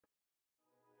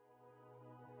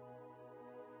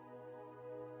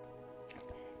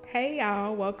Hey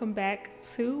y'all, welcome back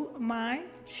to my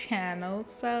channel.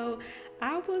 So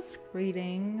I was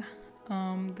reading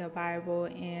the Bible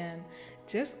and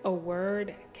just a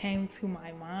word came to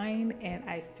my mind and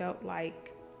I felt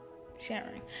like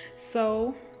sharing.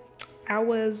 So I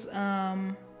was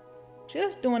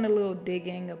just doing a little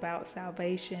digging about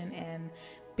salvation and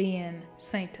being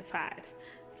sanctified.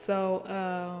 So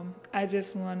I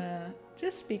just want to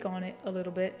just speak on it a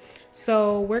little bit.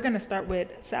 So we're going to start with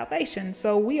salvation.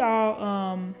 So we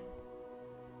all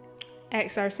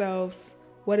ask ourselves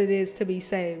what it is to be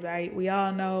saved, right? We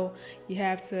all know you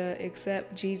have to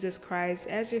accept Jesus Christ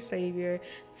as your Savior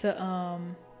to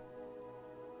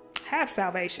have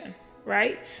salvation,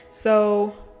 right?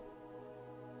 So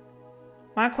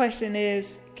my question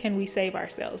is, can we save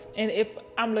ourselves? And if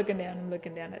I'm looking down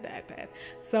at the iPad.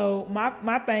 So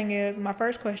my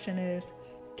first question is,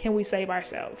 can we save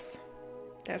ourselves?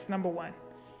 That's number one.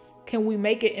 Can we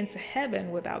make it into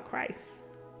heaven without Christ?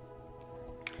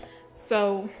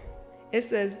 So it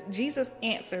says, Jesus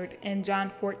answered in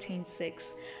John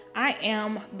 14:6, I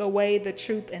am the way, the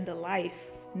truth, and the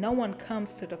life. No one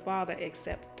comes to the Father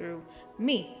except through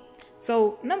me.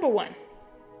 So number one,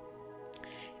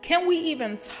 can we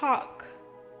even talk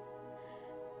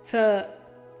to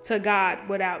God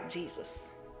without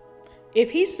Jesus? If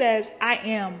he says, I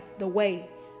am the way,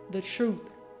 the truth,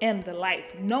 and the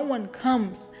life, no one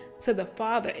comes to the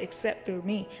Father except through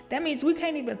me. That means we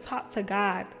can't even talk to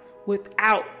God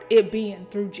without it being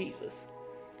through Jesus.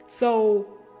 So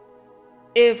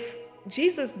if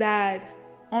Jesus died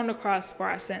on the cross for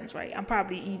our sins, right? I'm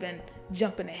probably even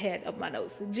jumping ahead of my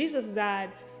notes. Jesus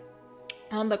died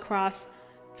on the cross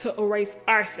to erase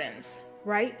our sins,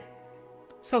 right?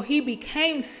 So he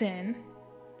became sin.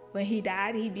 When he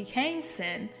died, he became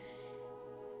sin.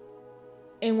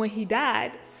 And when he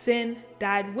died, sin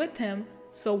died with him.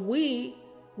 So we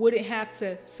wouldn't have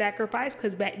to sacrifice,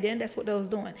 because back then that's what they was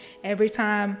doing. Every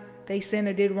time they sinned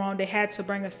or did wrong, they had to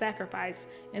bring a sacrifice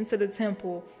into the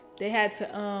temple. They had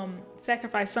to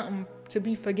sacrifice something to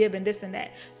be forgiven, this and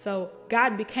that. So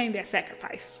God became that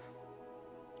sacrifice.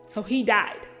 So he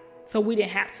died. So we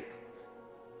didn't have to.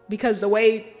 Because the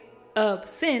way of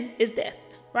sin is death,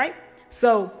 right?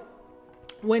 So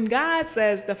when God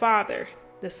says the Father,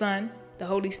 the Son, the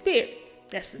Holy Spirit,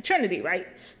 that's the Trinity, right?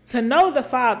 To know the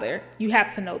Father, you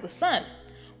have to know the Son.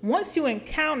 Once you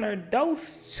encounter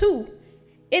those two,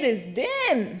 it is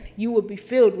then you will be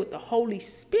filled with the Holy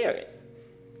Spirit.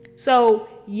 So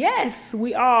yes,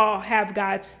 we all have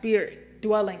God's Spirit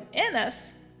dwelling in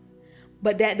us,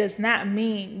 but that does not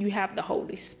mean you have the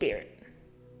Holy Spirit.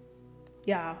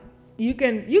 Yeah, you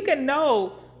can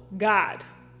know God,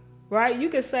 right? You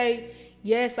can say,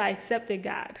 yes, I accepted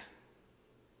God.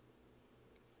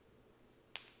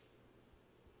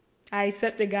 I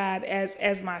accepted God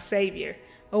as my Savior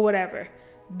or whatever.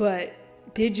 But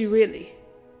did you really?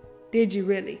 Did you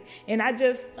really? And I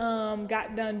just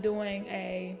got done doing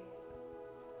a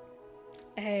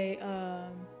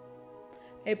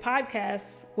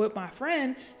podcast with my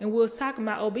friend, and we was talking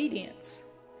about obedience.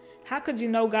 How could you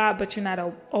know God but you're not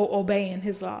obeying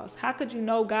his laws? How could you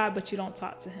know God but you don't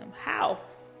talk to him? How?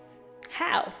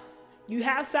 You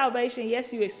have salvation.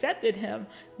 Yes, you accepted him,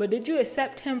 but did you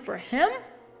accept him for him?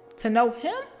 To know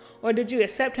him? Or did you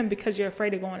accept him because you're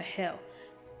afraid of going to hell?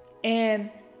 And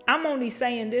I'm only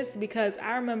saying this because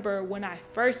I remember when I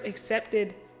first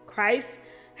accepted Christ,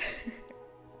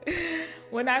 I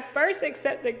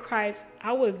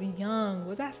was young.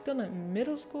 Was I still in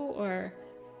middle school or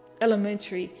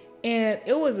elementary? And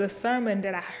it was a sermon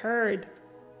that I heard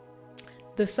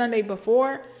the Sunday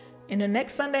before. And the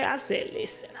next Sunday I said,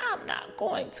 listen, I'm not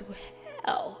going to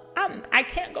hell. I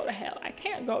can't go to hell. I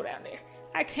can't go down there.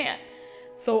 I can't.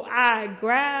 So I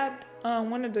grabbed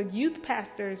one of the youth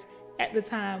pastors at the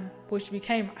time, which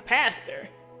became my pastor.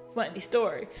 Funny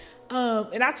story.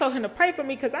 And I told him to pray for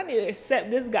me because I need to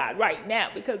accept this God right now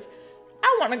because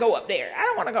I want to go up there. I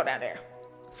don't want to go down there.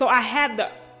 So I had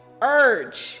the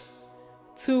urge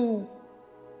to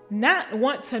not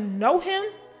want to know him,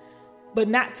 but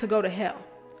not to go to hell.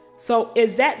 So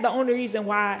is that the only reason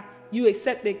why you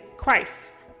accepted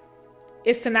Christ?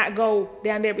 Is to not go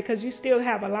down there, because you still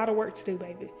have a lot of work to do,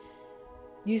 baby.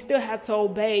 You still have to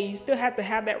obey. You still have to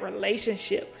have that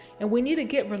relationship. And we need to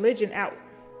get religion out.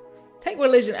 Take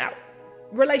religion out.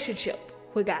 Relationship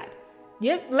with God.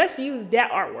 Yeah, let's use that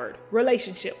R word.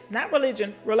 Relationship. Not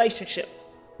religion, relationship.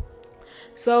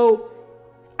 So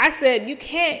I said you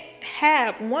can't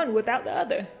have one without the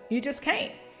other. You just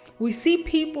can't. We see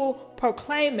people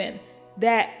proclaiming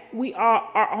that we are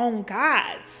our own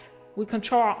gods. We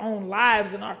control our own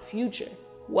lives and our future.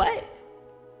 What?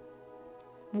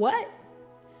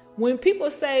 when people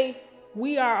say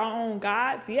we are our own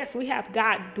gods, yes, we have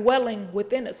God dwelling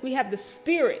within us. We have the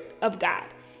Spirit of God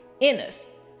in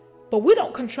us, but we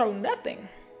don't control nothing.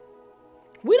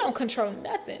 We don't control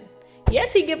nothing.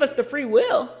 Yes, he give us the free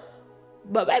will,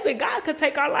 but baby, God could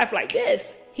take our life like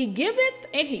this. He give it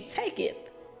and he take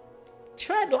it.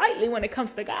 Tread lightly when it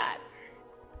comes to God.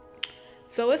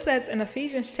 So it says in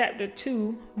Ephesians chapter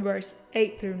 2, verse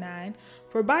 8 through 9,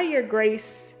 for by your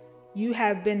grace you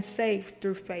have been saved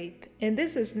through faith, and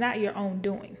this is not your own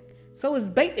doing. So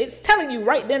it's telling you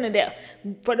right then and there,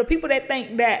 for the people that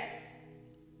think that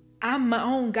I'm my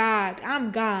own God,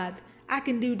 I'm God, I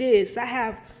can do this, I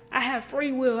have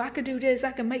free will, I can do this,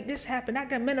 I can make this happen, I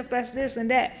can manifest this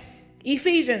and that.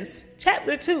 Ephesians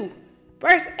chapter 2,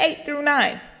 verse 8 through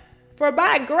 9, for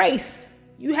by grace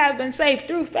you have been saved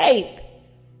through faith,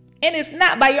 and it's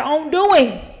not by your own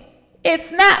doing.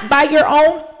 It's not by your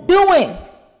own doing.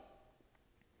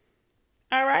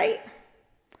 All right.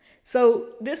 So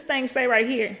this thing say right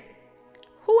here,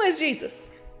 who is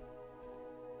Jesus?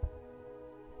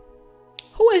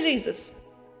 Who is Jesus?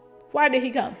 Why did he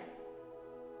come?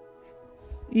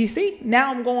 You see,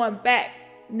 now I'm going back.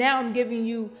 Now I'm giving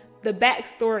you the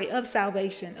backstory of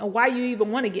salvation and why you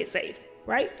even want to get saved,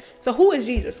 right? So who is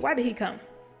Jesus? Why did he come?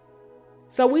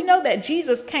 So we know that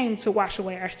Jesus came to wash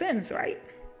away our sins, right?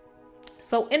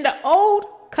 So in the old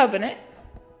covenant,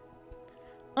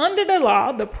 under the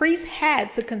law, the priest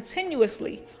had to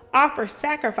continuously offer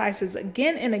sacrifices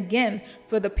again and again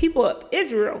for the people of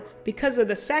Israel because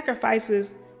the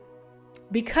sacrifices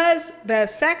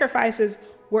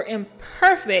were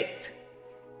imperfect.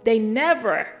 They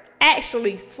never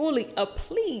actually fully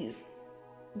appeased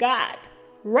God's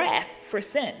wrath for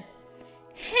sin.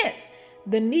 Hence,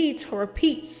 the need to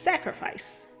repeat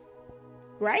sacrifice,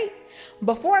 right?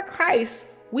 Before Christ,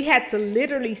 we had to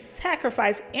literally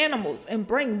sacrifice animals and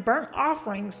bring burnt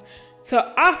offerings to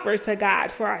offer to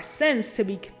God for our sins to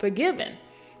be forgiven.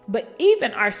 But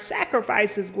even our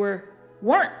sacrifices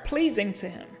weren't pleasing to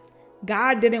him.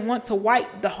 God didn't want to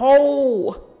wipe the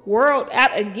whole world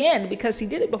out again because he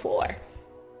did it before.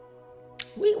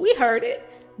 We heard it.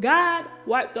 God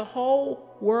wiped the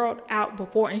whole world out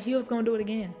before, and he was going to do it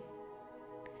again.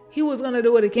 He was going to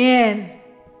do it again.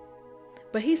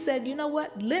 But he said, you know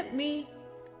what? Let me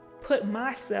put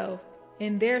myself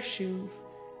in their shoes.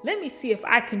 Let me see if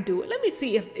I can do it. Let me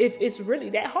see if it's really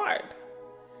that hard.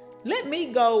 Let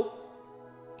me go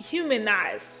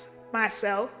humanize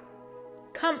myself,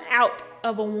 come out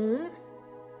of a womb,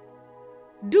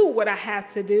 do what I have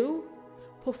to do,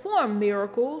 perform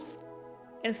miracles,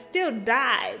 and still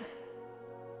died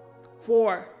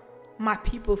for my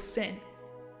people's sin.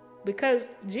 Because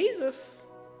Jesus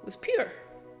was pure.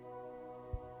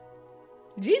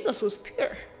 Jesus was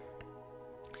pure.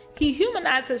 He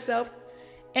humanized himself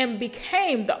and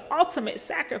became the ultimate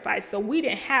sacrifice so we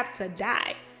didn't have to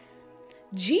die.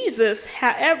 Jesus,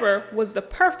 however, was the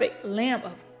perfect Lamb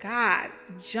of God.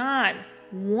 John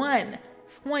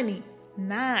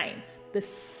 1:29, the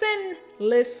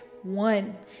sinless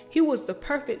one. He was the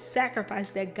perfect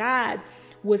sacrifice that God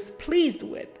was pleased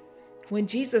with. When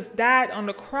Jesus died on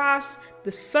the cross,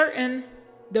 the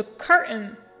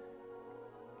curtain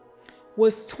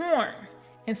was torn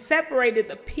and separated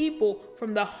the people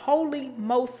from the holy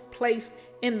most place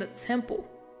in the temple.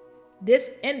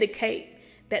 This indicates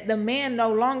that the man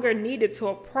no longer needed to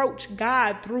approach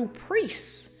God through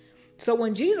priests. So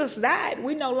when Jesus died,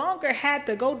 we no longer had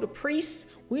to go to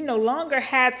priests. We no longer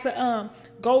had to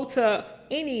go to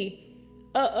any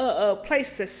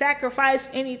place to sacrifice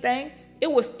anything.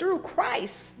 It was through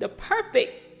Christ, the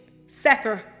perfect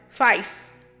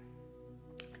sacrifice,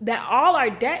 that all our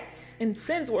debts and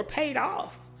sins were paid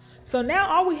off. So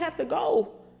now all we have to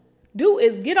go do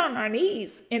is get on our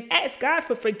knees and ask God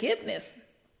for forgiveness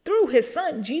through his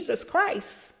son, Jesus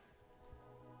Christ.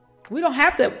 We don't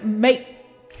have to make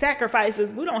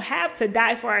sacrifices. We don't have to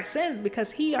die for our sins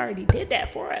because he already did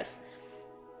that for us.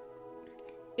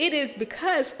 It is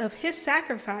because of his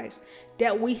sacrifice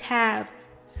that we have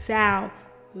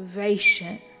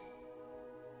salvation.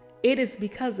 It is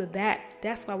because of that.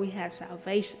 That's why we have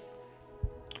salvation.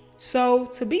 So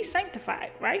to be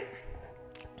sanctified, right?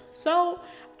 So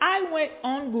I went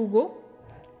on Google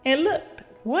and looked,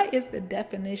 what is the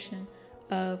definition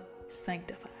of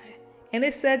sanctified? And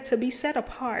it said to be set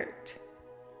apart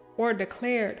or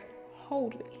declared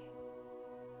holy.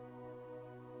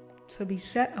 To be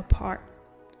set apart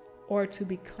or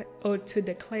to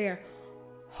declare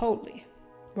holy,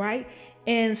 right?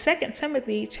 In 2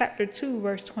 Timothy chapter 2,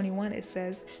 verse 21, it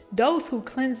says, those who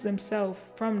cleanse themselves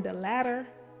from the latter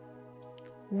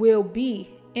will be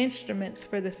instruments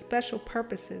for the special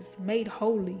purposes made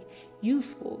holy,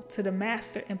 useful to the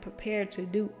master and prepared to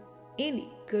do any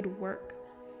good work.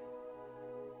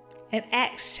 In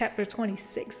Acts chapter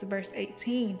 26, verse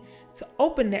 18, to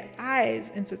open their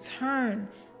eyes and to turn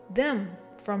them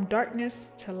from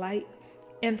darkness to light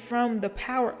and from the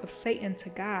power of Satan to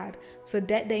God, so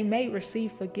that they may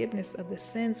receive forgiveness of the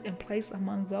sins and place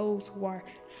among those who are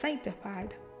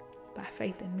sanctified by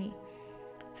faith in me.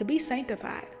 To be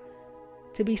sanctified,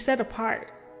 to be set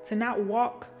apart, to not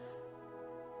walk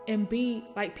and be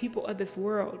like people of this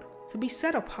world, to be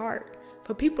set apart,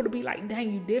 for people to be like,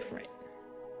 dang, you different.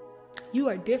 You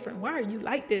are different. Why are you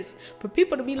like this? For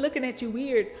people to be looking at you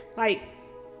weird, like,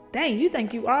 dang, you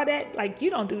think you are that? Like, you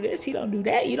don't do this, you don't do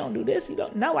that, you don't do this, you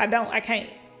don't. No, I don't. I can't.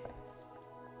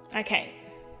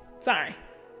 Sorry.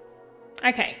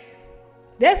 I can't.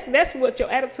 That's what your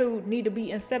attitude need to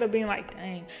be, instead of being like,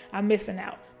 dang, I'm missing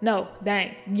out. No,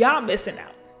 dang, y'all missing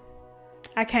out.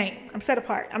 I can't. I'm set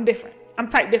apart. I'm different. I'm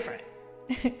type different.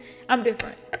 I'm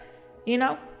different. You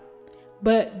know?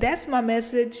 But that's my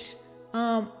message.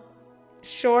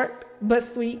 Short but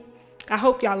sweet. I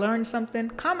hope y'all learned something.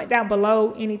 Comment down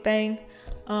below anything.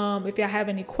 If y'all have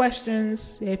any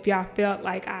questions, if y'all felt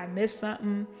like I missed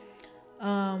something.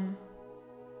 But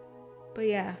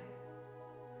yeah.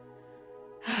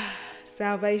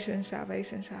 Salvation.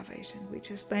 We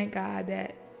just thank God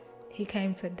that he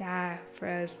came to die for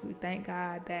us. We thank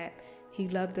God that he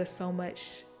loved us so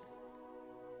much.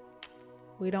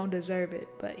 We don't deserve it,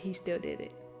 but he still did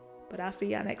it. But I'll see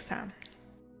y'all next time.